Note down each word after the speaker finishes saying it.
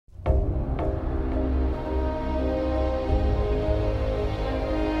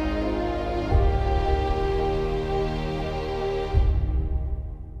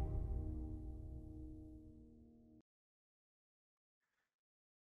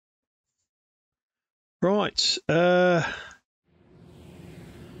Right. Oh,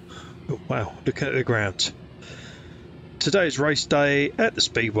 wow, looking at the ground. Today's race day at the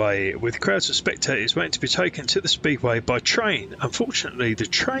Speedway, with crowds of spectators waiting to be taken to the Speedway by train. Unfortunately, the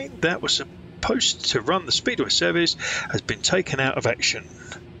train that was supposed to run the Speedway service has been taken out of action.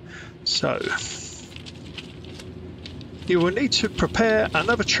 So, you will need to prepare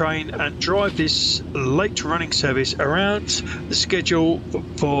another train and drive this late running service around the schedule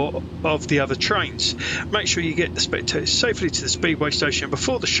of the other trains. Make sure you get the spectators safely to the Speedway station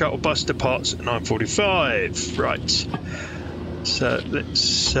before the shuttle bus departs at 9:45. Right, so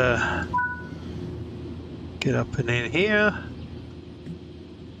let's get up and in here.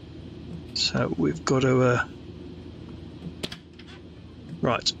 So we've got to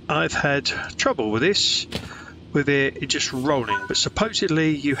right, I've had trouble with this, with it just rolling, but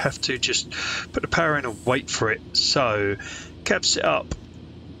supposedly you have to just put the power in and wait for it. So cab set up,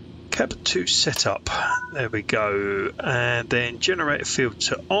 cab 2 setup, there we go, and then generator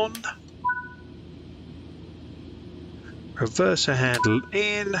filter on, reverser handle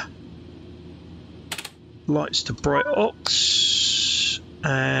in, lights to bright ox,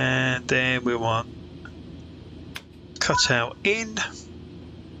 and then we want cutout in.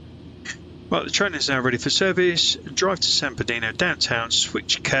 Right, the train is now ready for service. Drive to San Bernardino downtown,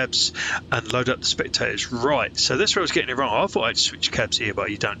 switch cabs and load up the spectators. Right, so that's where I was getting it wrong. I thought I'd switch cabs here,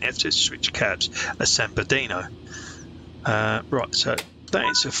 but you don't have to switch cabs at San Bernardino. Right, so that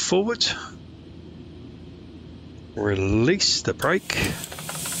is a forward. Release the brake.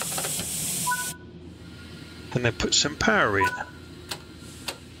 And then put some power in.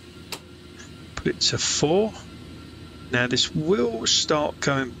 Put it to 4. Now this will start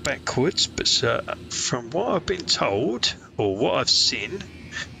going backwards, but from what I've been told, or what I've seen,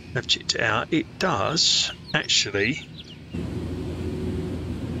 I've checked it out, it does actually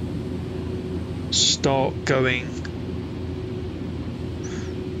start going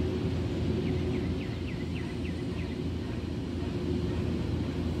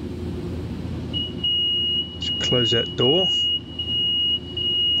close that door.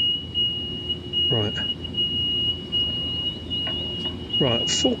 Right,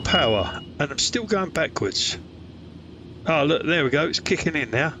 full power, and I'm still going backwards. Oh, look, there we go, it's kicking in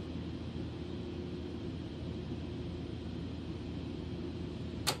now.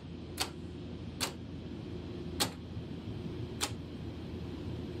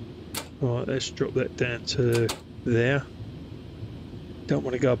 Right, let's drop that down to there. Don't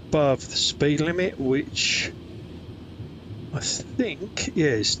want to go above the speed limit, which I think, yeah,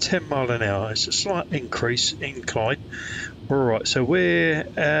 is 10 mile an hour. It's a slight incline. Alright, so we're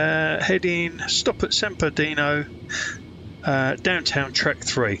heading, stop at San Bernardino, downtown track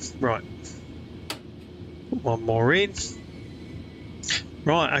 3. Right, put one more in.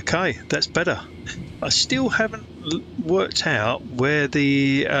 Right, okay, that's better. I still haven't worked out where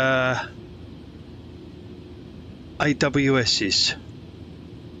the AWS is.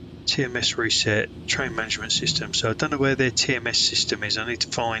 TMS reset, train management system. So I don't know where their TMS system is. I need to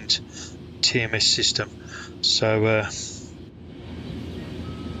find TMS system. So,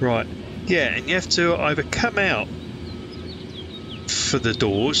 right, yeah, and you have to either come out for the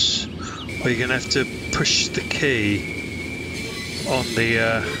doors, or you're going to have to push the key on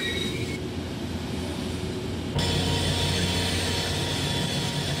the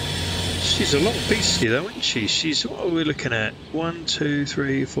she's a long beastie though, isn't she? She's, what are we looking at? 1, 2,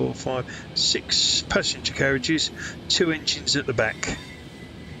 3, 4, 5, 6 passenger carriages, 2 engines at the back.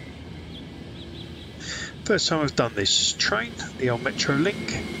 First time I've done this train, the old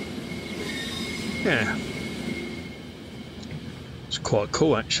Metrolink. Yeah, it's quite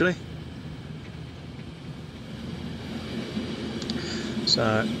cool actually.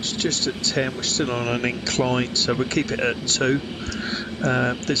 So it's just at 10, we're still on an incline, so we'll keep it at 2.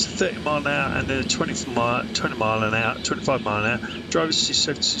 There's a 30 mile an hour and then a 20 mile an hour, 25 mile an hour. Driver assist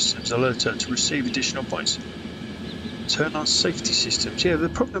safety systems alert her to receive additional points. Turn on safety systems. Yeah, the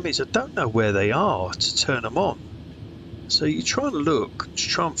problem is I don't know where they are to turn them on. So you try and look, to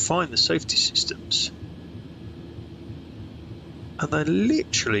try and find the safety systems. And I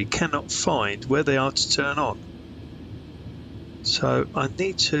literally cannot find where they are to turn on. So I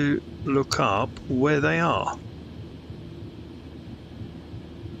need to look up where they are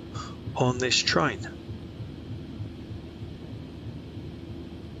on this train.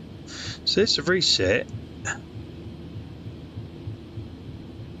 So it's a reset.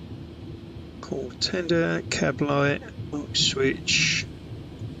 Call tender, cab light, switch.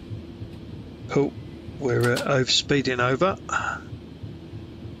 Oh, we're overspeeding over.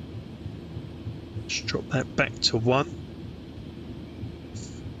 Let's drop that back to 1.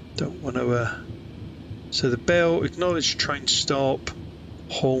 Don't want to So the bell, acknowledge train stop,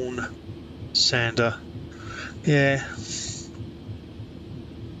 horn, sander. Yeah.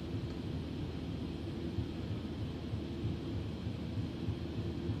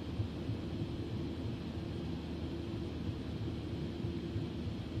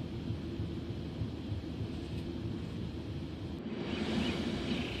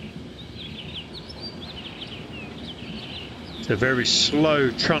 It's a very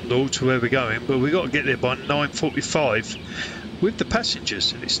slow trundle to where we're going, but we've got to get there by 9:45 with the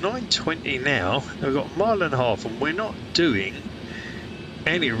passengers, and it's 9:20 now. We've got a mile and a half, and we're not doing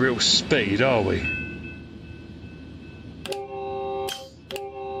any real speed, are we?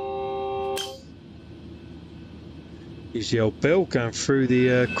 Here's the old bell going through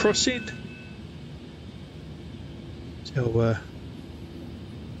the crossing. So,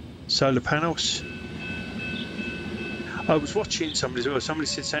 solar panels. I was watching somebody as well. Somebody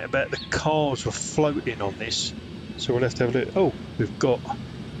said something about the cars were floating on this, so we'll have to have a look. Oh, we've got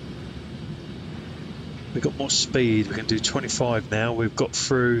more speed. We can do 25 now. We've got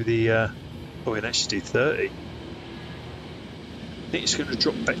through the. Oh, we can actually do 30. I think it's going to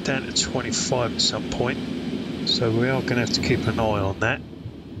drop back down to 25 at some point, so we are going to have to keep an eye on that.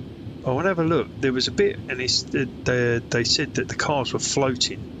 I want to have a look. There was a bit, and they said that the cars were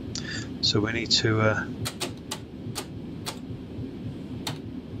floating, so we need to.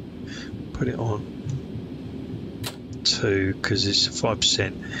 Put it on 2 because it's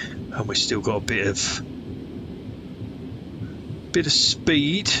 5%, and we've still got a bit of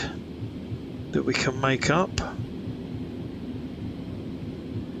speed that we can make up. Come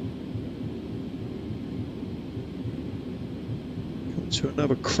to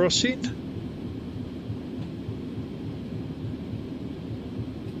another crossing.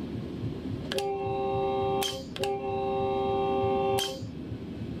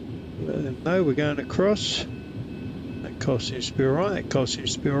 No, we're going across. That car seems to be alright. That car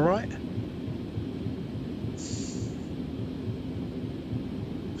seems to be alright.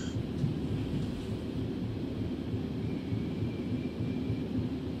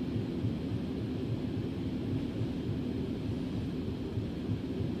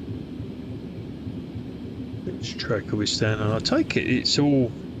 Which track are we standing on? I take it it's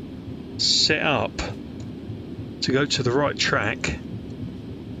all set up to go to the right track.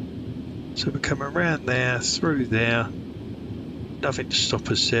 So we're coming around there, through there, nothing to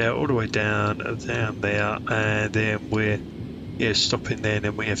stop us there, all the way down there, and then we're stopping there, and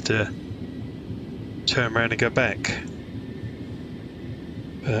then we have to turn around and go back.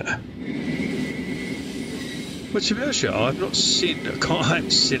 But to be honest, I haven't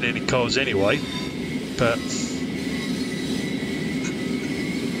seen any cars anyway, but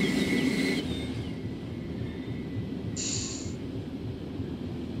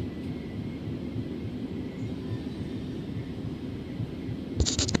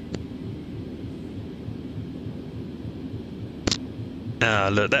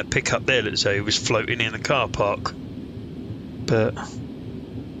look, that pickup there looks like it was floating in the car park. But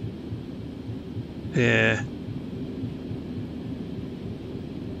yeah.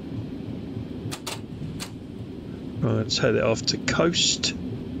 Right, let's head it off to coast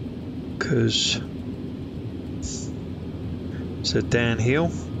because it's a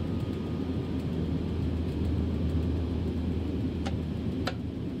downhill.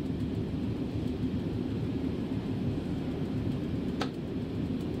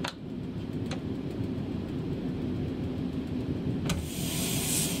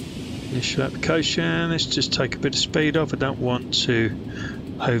 Initial application, let's just take a bit of speed off. I don't want to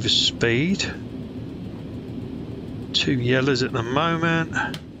overspeed. 2 yellows at the moment.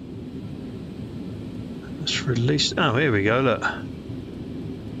 Let's release. Oh, here we go, look.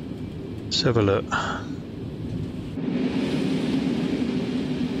 Let's have a look.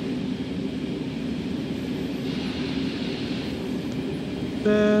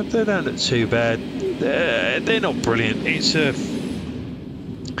 They don't look too bad. They're not brilliant. It's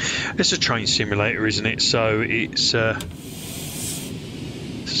a train simulator, isn't it? So it's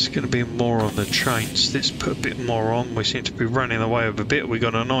going to be more on the trains. Let's put a bit more on. We seem to be running away with a bit. We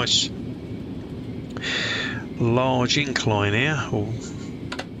got a nice large incline here. Oh.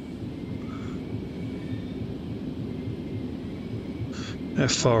 How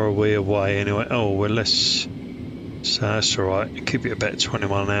far are we away anyway? Oh, well, let's. So that's all right. Keep it about 20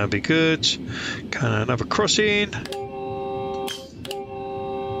 miles an hour. Be good. Kind of another crossing.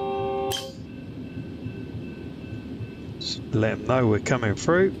 Let them know we're coming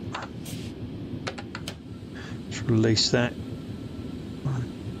through. Let's release that.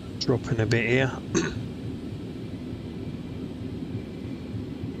 Dropping a bit here.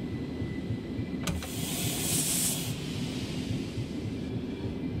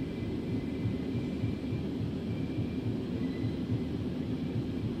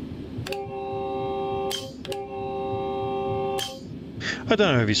 I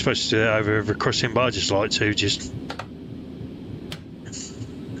don't know if you're supposed to do it over every crossing, but I just like to,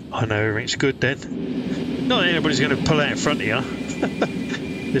 I know everything's good then. Not that anybody's going to pull out in front of you.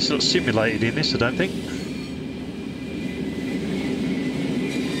 It's not simulated in this, I don't think.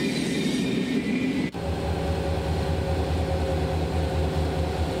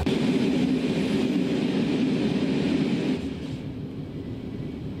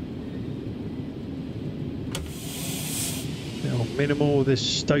 Minimal, this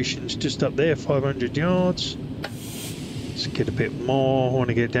station's just up there, 500 yards. Let's get a bit more. I want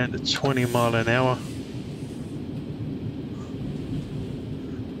to get down to 20 mile an hour.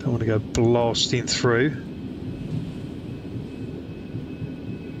 Don't want to go blasting through.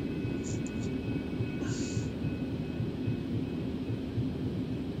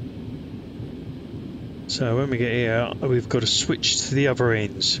 So when we get here, we've got to switch to the other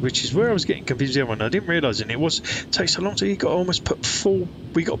ends, which is where I was getting confused the other one. I didn't realise it. It takes so long, so you got to almost put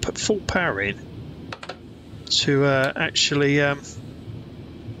we got to put full power in to actually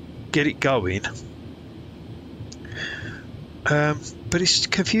get it going. But it's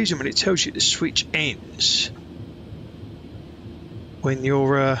confusing when it tells you the switch ends when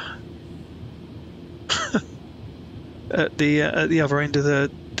you're at the other end of the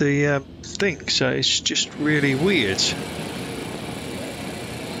thing, so it's just really weird.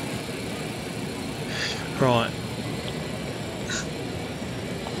 Right.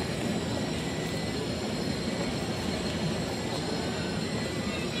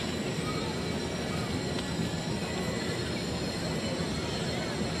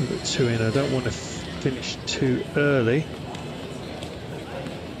 We've got 2 in. I don't want to finish too early.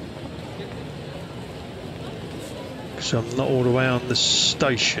 So I'm not all the way on the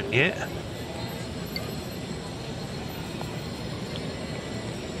station yet.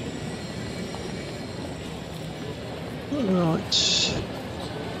 Right.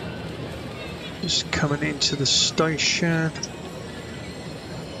 Just coming into the station.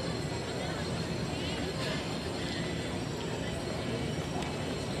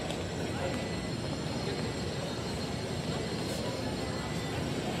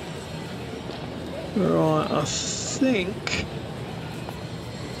 Right, I think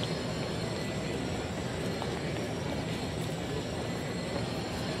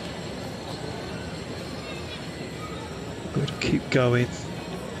got to keep going.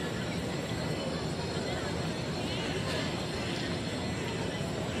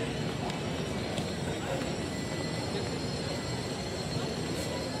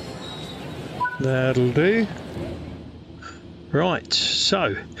 That'll do. Right,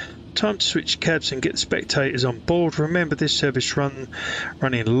 so time to switch cabs and get the spectators on board. Remember, this service running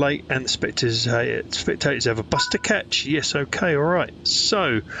late and the spectators have a bus to catch. Yes, okay, alright.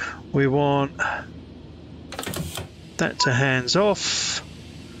 So we want that to hands off,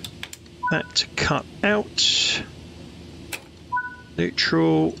 that to cut out,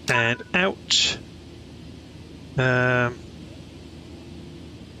 neutral and out.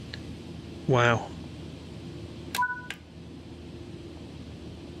 Wow.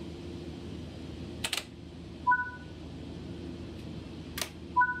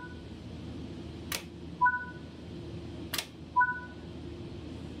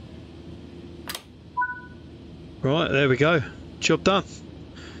 Right, there we go. Job done.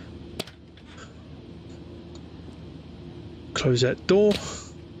 Close that door.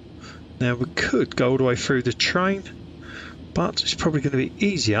 Now we could go all the way through the train, but it's probably going to be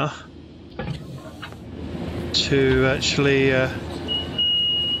easier to actually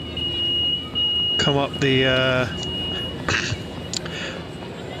come up the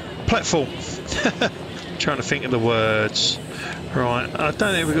platform. Trying to think of the words. Right, I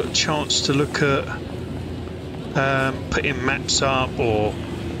don't think we've got a chance to look at putting maps up or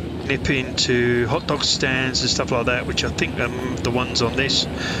nip into hot dog stands and stuff like that, which I think the ones on this.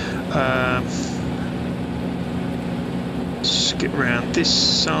 Just get around this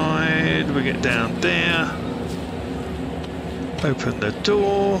side, we get down there, open the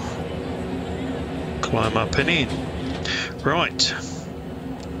door, climb up and in. Right.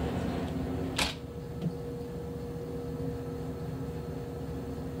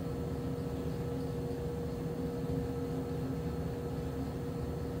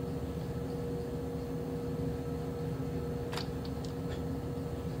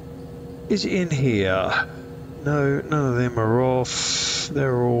 Is it in here? No, none of them are off.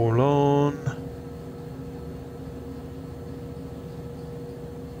 They're all on.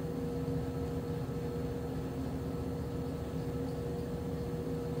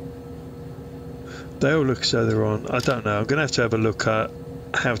 They all look so they're on. I don't know. I'm going to have a look at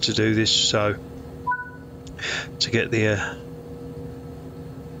how to do this so to get the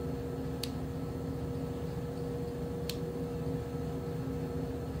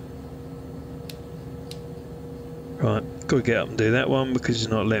Right, got to get up and do that one because he's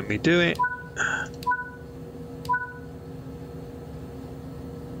not letting me do it.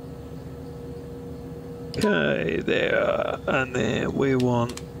 Okay, there, and then we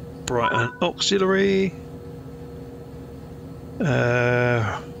want Brighton Auxiliary.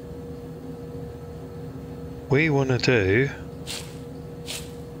 We want to do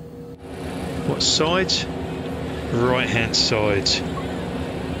what side? Right hand side.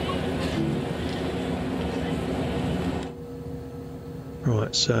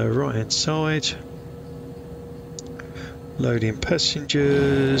 Right, so right hand side. Loading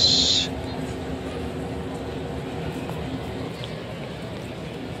passengers.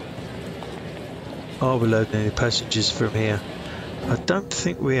 Are we loading any passengers from here? I don't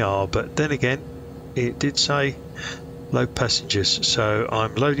think we are, but then again, it did say load passengers, so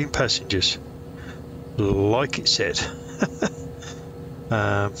I'm loading passengers, like it said.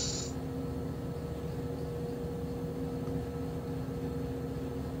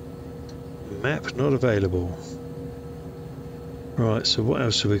 Map not available. Right, so what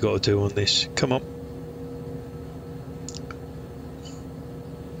else have we got to do on this? Come on.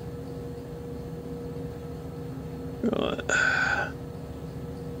 Right.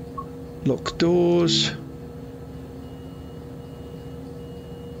 Lock doors.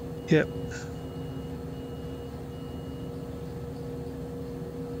 Yep.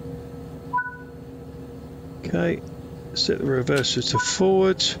 Okay. Set the reverser to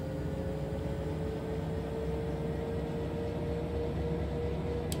forward.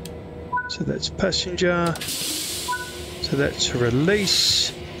 So that's passenger. So that's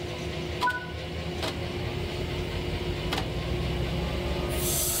release.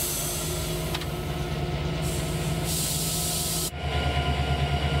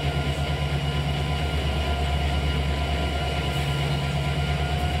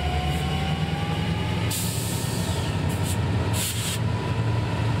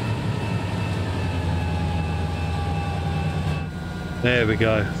 There we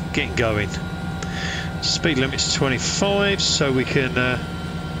go, getting going. Speed limit's 25, so we can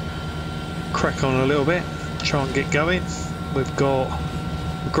crack on a little bit, try and get going. We've got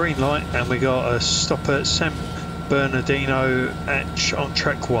a green light and we got a stop at San Bernardino on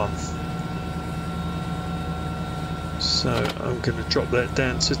track 1. So I'm going to drop that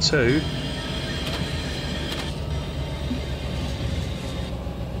down to 2.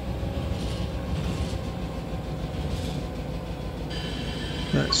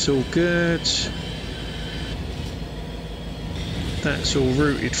 That's all good. That's all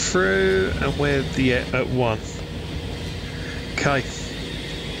routed through, and we're at 1. Okay.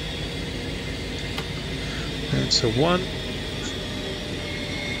 That's a 1.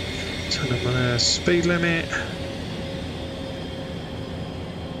 Turn on our speed limit.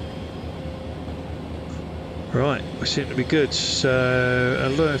 Right, we seem to be good. So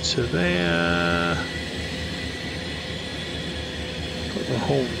alert to there. Put the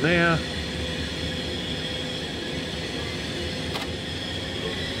horn there.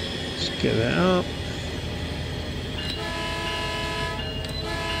 Let's get that up.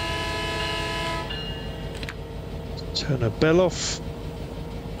 Turn the bell off.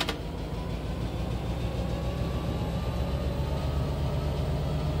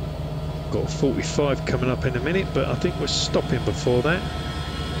 Got 45 coming up in a minute, but I think we're stopping before that.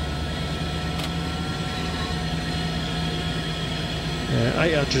 Yeah,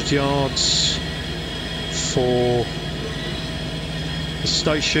 800 yards for the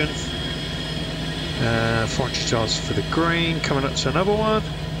station, 400 yards for the green, coming up to another one.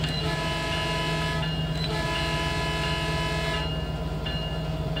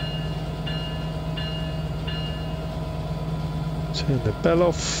 Turn the bell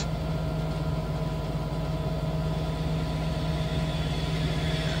off.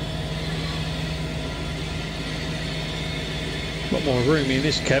 A lot more room in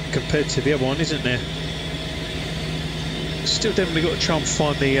this cab compared to the other one, isn't there? Still definitely got to try and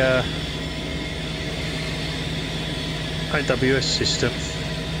find the AWS system.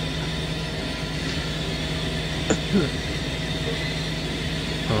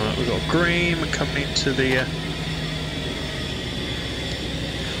 Alright, we've got green, we're coming into the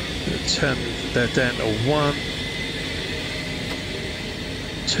turn that down to 1.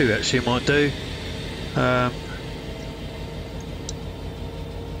 2 actually might do.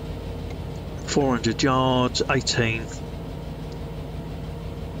 400 yards, 18.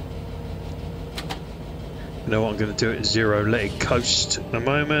 You know what, I'm going to do it at 0, let it coast at the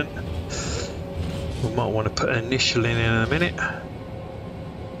moment. We might want to put an initial in a minute.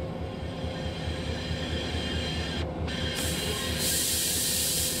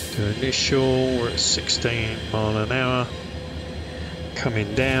 Do initial, we're at 16 mile an hour,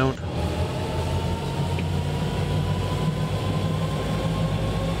 coming down.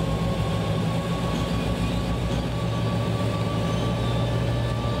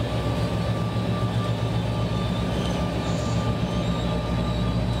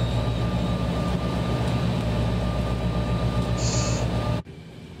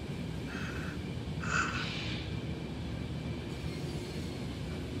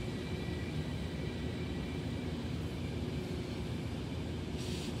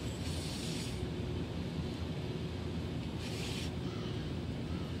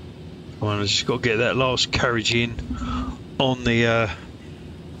 I just got to get that last carriage in on the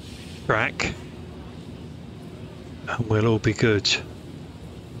track and we'll all be good.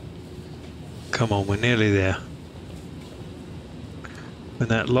 Come on, we're nearly there. When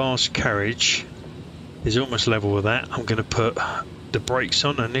that last carriage is almost level with that, I'm going to put the brakes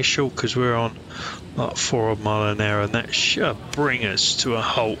on initial because we're on like 4 mile an hour and that should bring us to a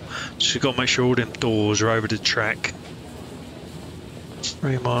halt. So we've got to make sure all them doors are over the track.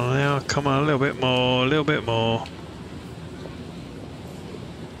 3 mile an hour, come on, a little bit more, a little bit more.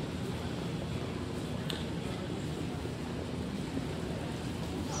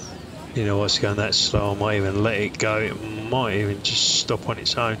 You know what's going that slow, I might even let it go, it might even just stop on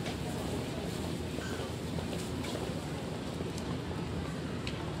its own.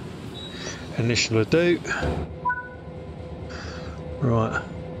 Initial to do. Right,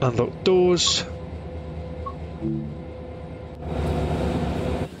 unlock doors.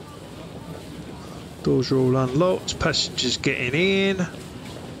 Doors are all unlocked, passengers getting in.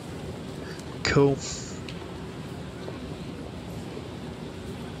 Cool.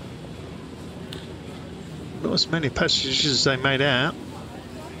 Not as many passengers as they made out.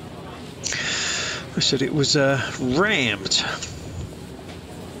 I said it was rammed.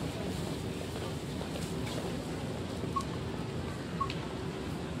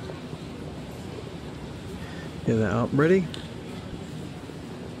 Get that up, ready.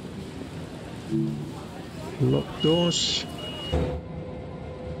 Lock doors.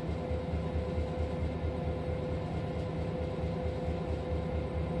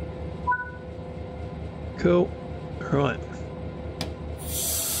 Cool. Right.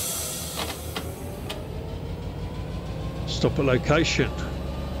 Stop at location.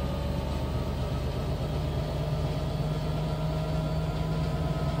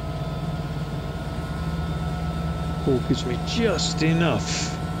 Ball gives me just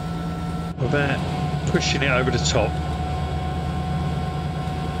enough without pushing it over the top.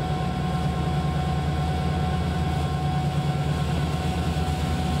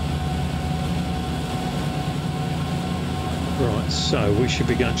 Right, so we should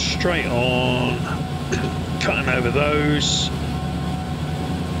be going straight on, cutting over those.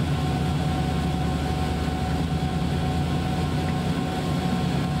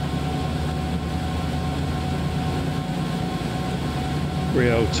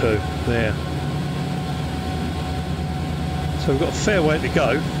 Rio 2, there. So we've got a fair way to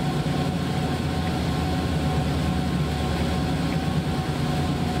go.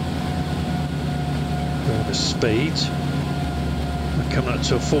 The speed. We're coming up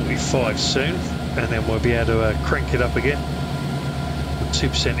to a 45 soon, and then we'll be able to crank it up again.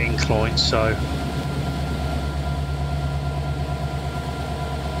 2% incline, so.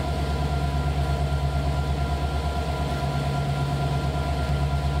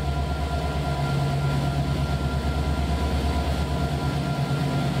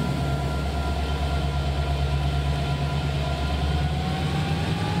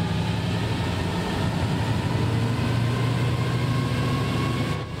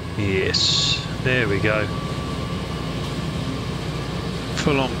 Yes, there we go.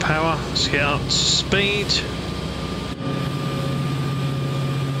 Full on power, let's get up to speed.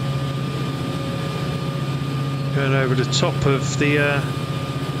 Going over the top of the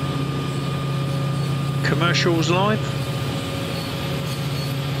commercials line.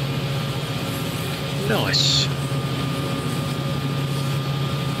 Nice.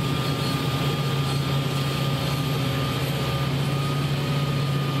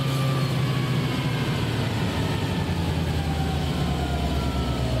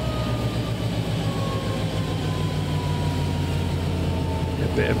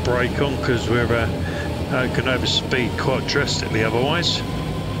 Bit of brake on because we're can overspeed quite drastically otherwise.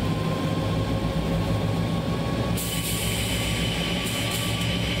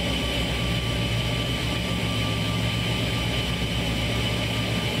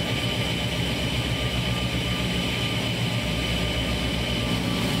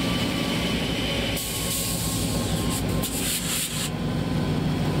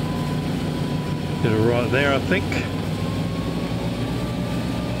 right there, I think.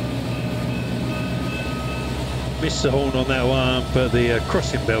 Missed the horn on that one, but the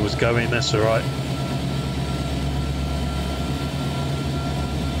crossing bell was going, that's alright.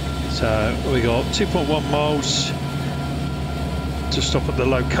 So we got 2.1 miles to stop at the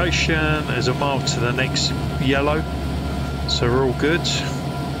location. There's a mile to the next yellow, so we're all good.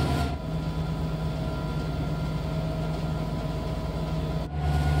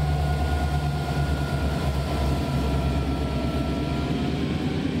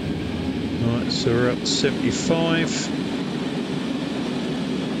 Right, so we're up to 75.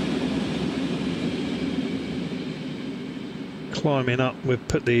 Climbing up, we've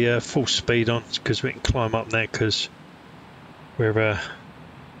put the full speed on because we can climb up there because we've got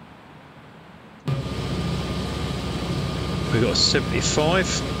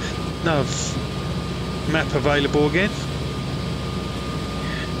 75. Nav map available again.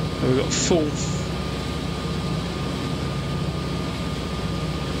 And we've got full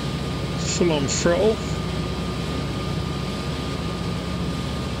on throttle.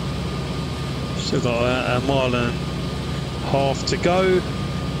 Still got a mile and half to go.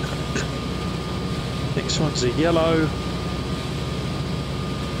 Next one's a yellow.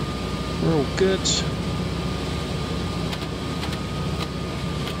 We're all good.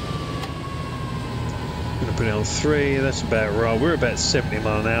 Gonna put it on 3. That's about right. We're about 70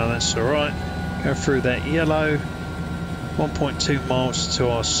 miles an hour. That's all right. Go through that yellow. 1.2 miles to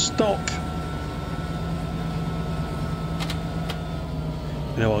our stop.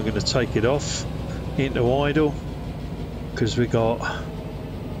 Now I'm going to take it off into idle because we got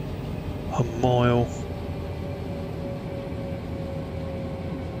a mile.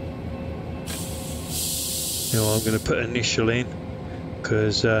 Now I'm going to put initial in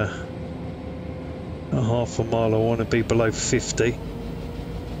because a half a mile I want to be below 50.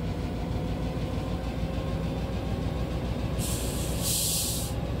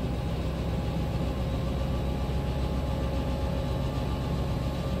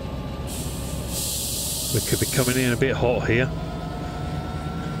 We could be coming in a bit hot here.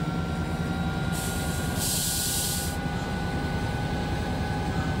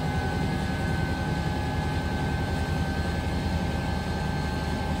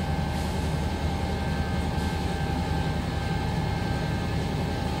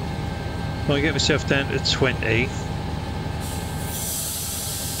 I'll get myself down to 20.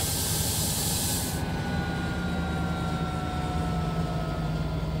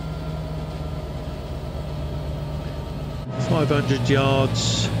 .500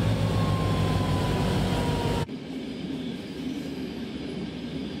 yards.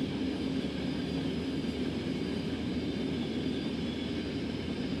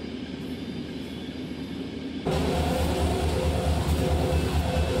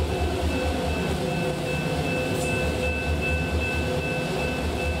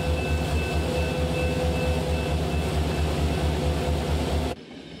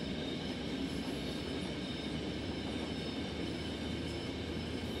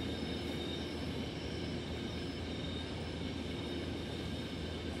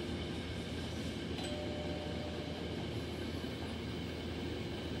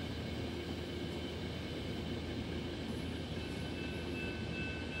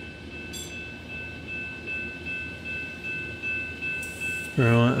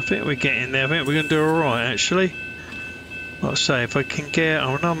 Right, I think we're getting there. I think we're going to do alright actually. Like I say, if I can get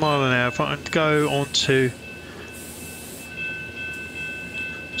on 1 mile an hour, if I can go on to,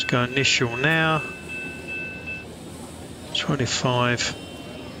 let's go initial now, 25,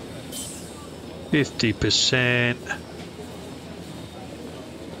 50%.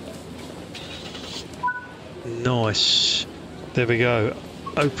 Nice. There we go.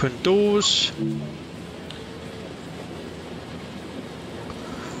 Open doors.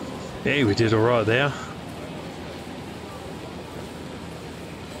 Yeah, we did alright there.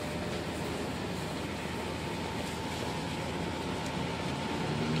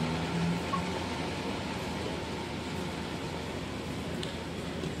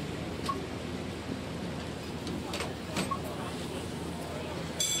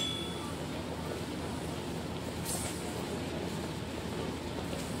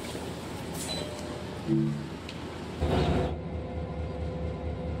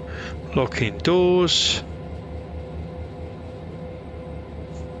 Locking doors.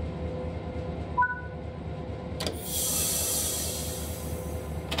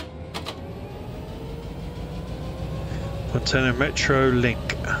 Montana Metrolink.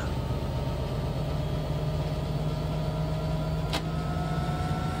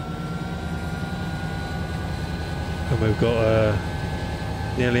 And we've got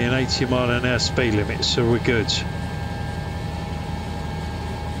Nearly an 80-mile-an-hour speed limit, so we're good.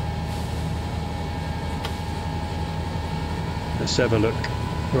 Let's have a look.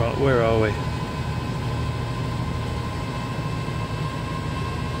 Right, where are we?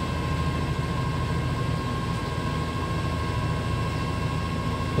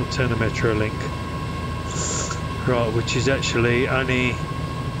 We'll turn the Metrolink. Right, which is actually only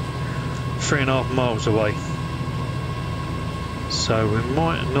 3.5 miles away. So we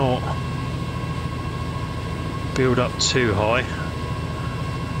might not build up too high.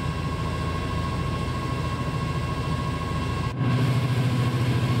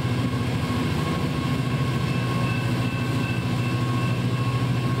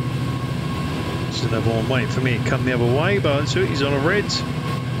 There's another one waiting for me to come the other way, but so he's on a red.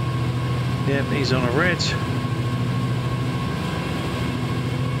 Yep, he's on a red.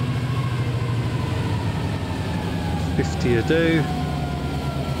 To do.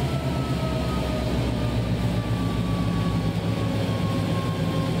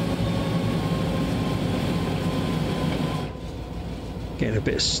 Getting a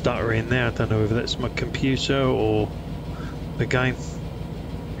bit of stuttering there. I don't know whether that's my computer or the game.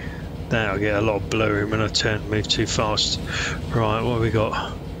 Now I get a lot of blurring when I move too fast. Right, what have we got?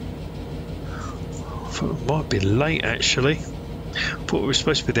 I thought it might be late actually. Thought we were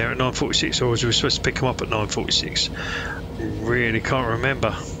supposed to be there at 9:46, or was we supposed to pick them up at 9:46? Really can't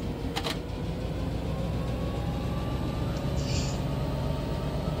remember.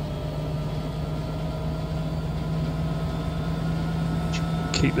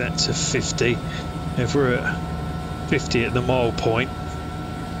 Keep that to 50. If we're at 50 at the mile point,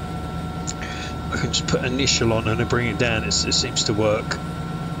 I can just put initial on and bring it down. It seems to work.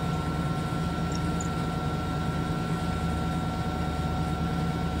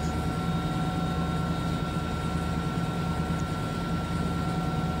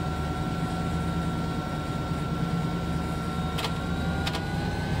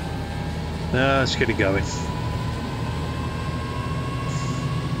 Let's get it going.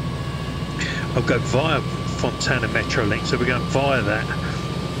 I'll go via Fontana Metrolink, so we're going via that.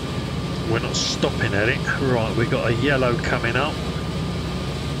 We're not stopping at it. Right, we've got a yellow coming up.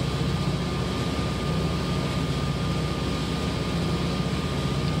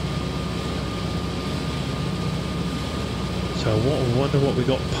 So I wonder what we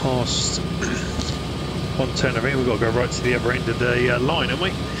got past Fontana. We've got to go right to the other end of the line, haven't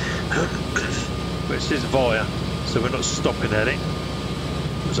we? But it says via, so we're not stopping at it.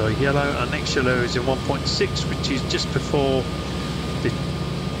 So yellow, our next yellow is in 1.6, which is just before the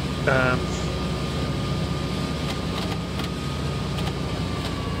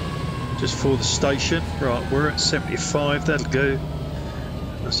just for the station. Right, we're at 75, that'll go.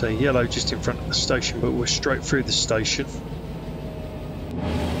 I say yellow just in front of the station, but we're straight through the station.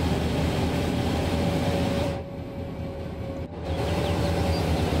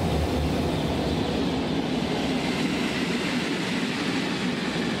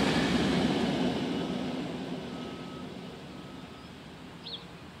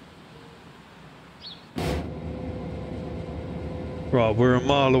 Right, we're a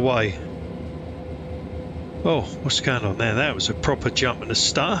mile away. Oh, what's going on there? That was a proper jump and a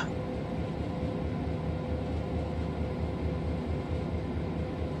stutter.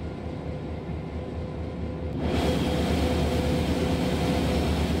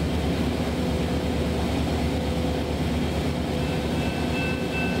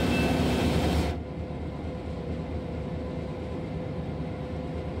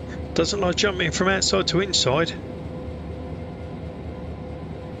 Doesn't like jumping from outside to inside.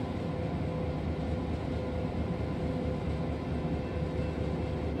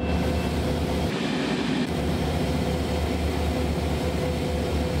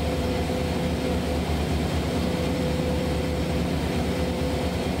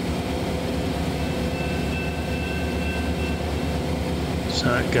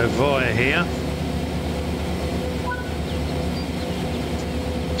 So go via here.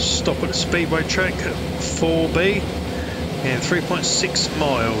 Stop at the speedway track at 4B in 3.6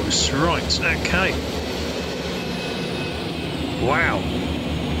 miles. Right, okay. Wow.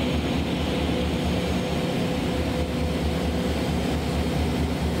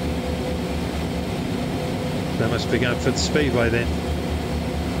 They must be going for the speedway then.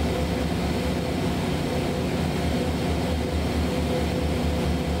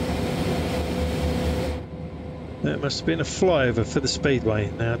 That must have been a flyover for the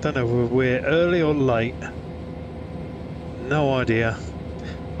speedway. Now I don't know whether we're early or late. No idea.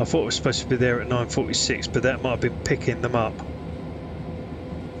 I thought we were supposed to be there at 9:46, but that might have been picking them up.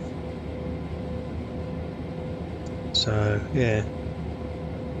 So yeah,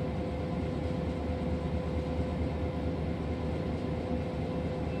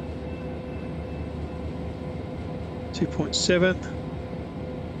 2.7.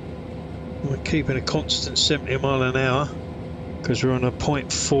 We're keeping a constant 70 mile an hour because we're on a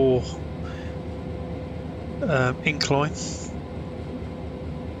 0.4 incline.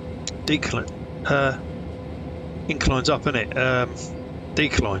 Incline's up, isn't it?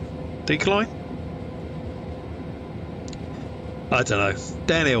 Decline. I don't know.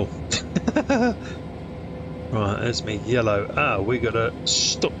 Downhill. Right, there's me yellow. Ah, we got to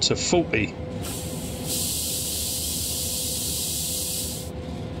stop to 40.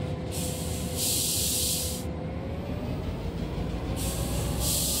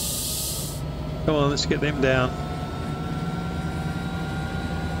 Come on, let's get them down.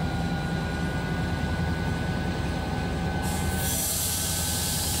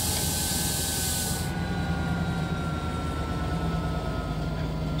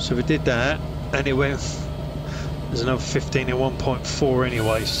 So we did that, and it went. There's another 15 at 1.4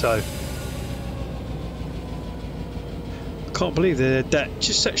 anyway, so I can't believe that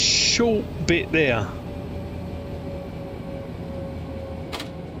just that short bit there.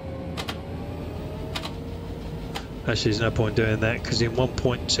 Actually, there's no point doing that because in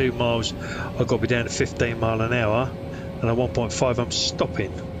 1.2 miles I've got to be down to 15 mile an hour, and at 1.5 I'm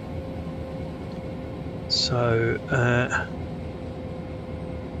stopping. So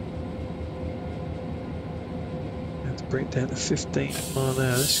bring it down to 15 mile an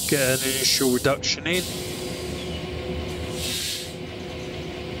hour. Let's get an initial reduction in.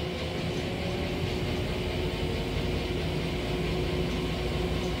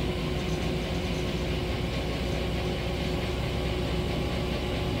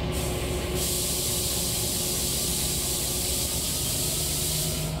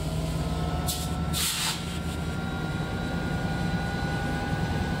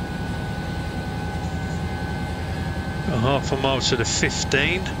 Half a mile to the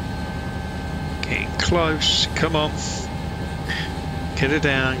 15. Getting close. Come on. Get her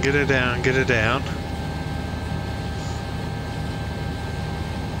down, get her down, get her down.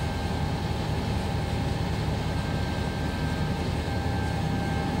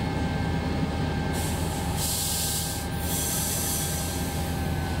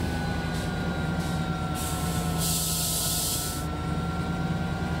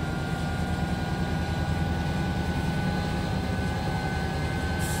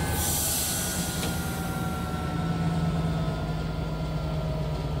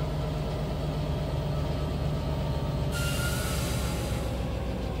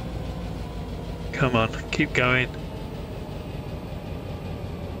 Come on, keep going.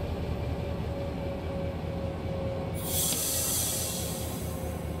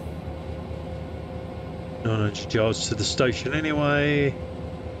 $900 yards to the station anyway.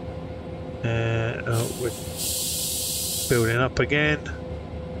 Oh, we're building up again.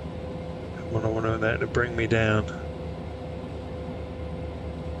 I want that to bring me down.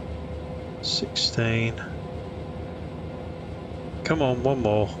 16. Come on, one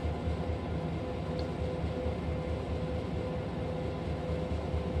more.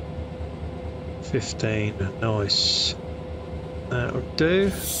 15, nice. That'll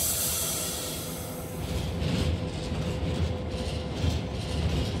do.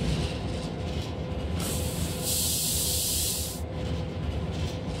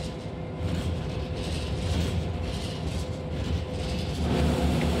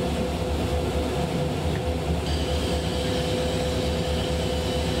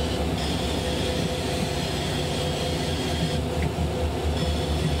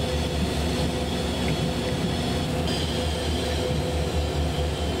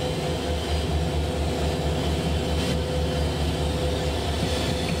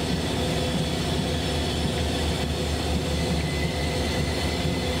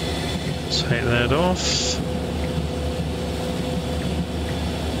 Take that off.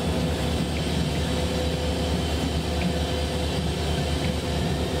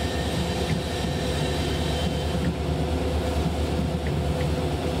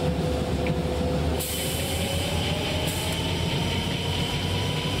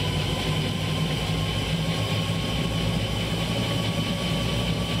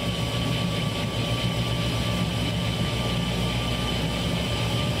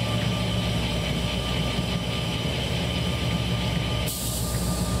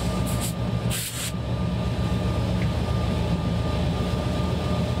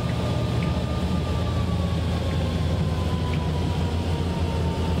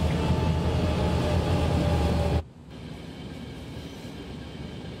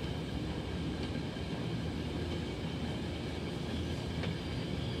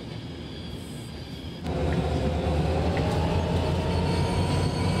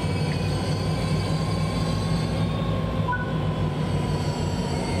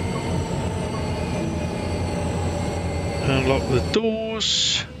 Unlock the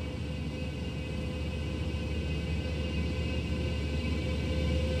doors.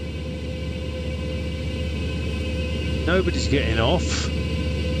 Nobody's getting off.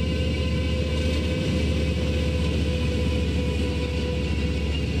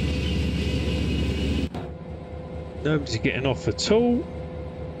 Nobody's getting off at all.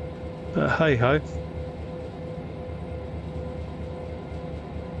 But hey ho.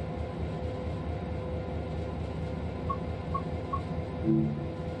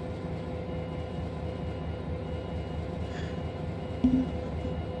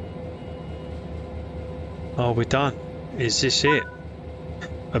 Are we done? Is this it?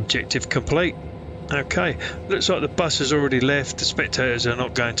 Objective complete. Okay, looks like the bus has already left. The spectators are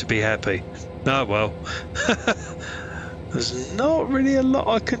not going to be happy. Oh well. There's not really a lot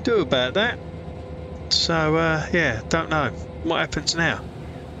I can do about that. So yeah, don't know. What happens now?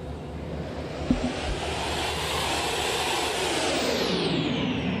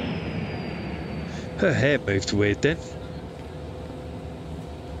 Her hair moved weird then.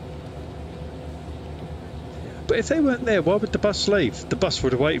 But if they weren't there, why would the bus leave? The bus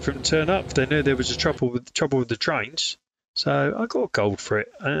would have waited for them to turn up. They knew there was a trouble with the trains. So I got gold for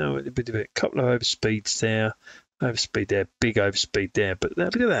it. A couple of overspeeds there. Overspeed there, big overspeed there. But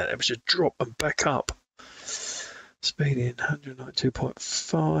look at that, there was a drop and back up. Speeding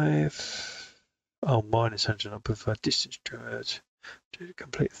 192.5. Oh, minus 100.5. Distance traversed. To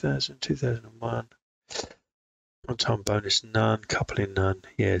complete 1,000, 2001. On time bonus, none. Coupling, none.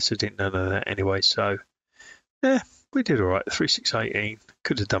 Yeah, so didn't none of that anyway. So, yeah, we did all right. 3618.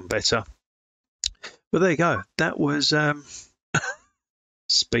 Could have done better. But there you go. That was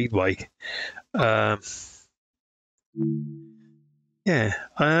Speedway. Yeah,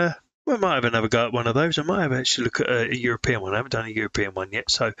 we might have another go at one of those. I might have actually look at a European one. I haven't done a European one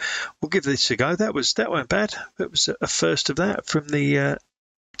yet, so we'll give this a go. That weren't bad. That was a first of that from the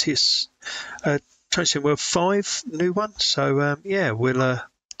TSW5 new one. So yeah, we'll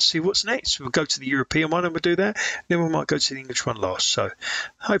see what's next. We'll go to the European one and we'll do that. Then we might go to the English one last. So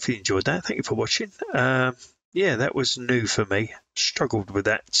hopefully you enjoyed that. Thank you for watching. Yeah, that was new for me. Struggled with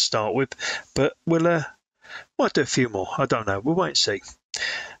that to start with, but we'll might do a few more. I don't know. We'll wait and see.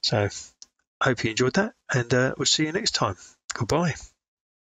 So, hope you enjoyed that, and we'll see you next time. Goodbye.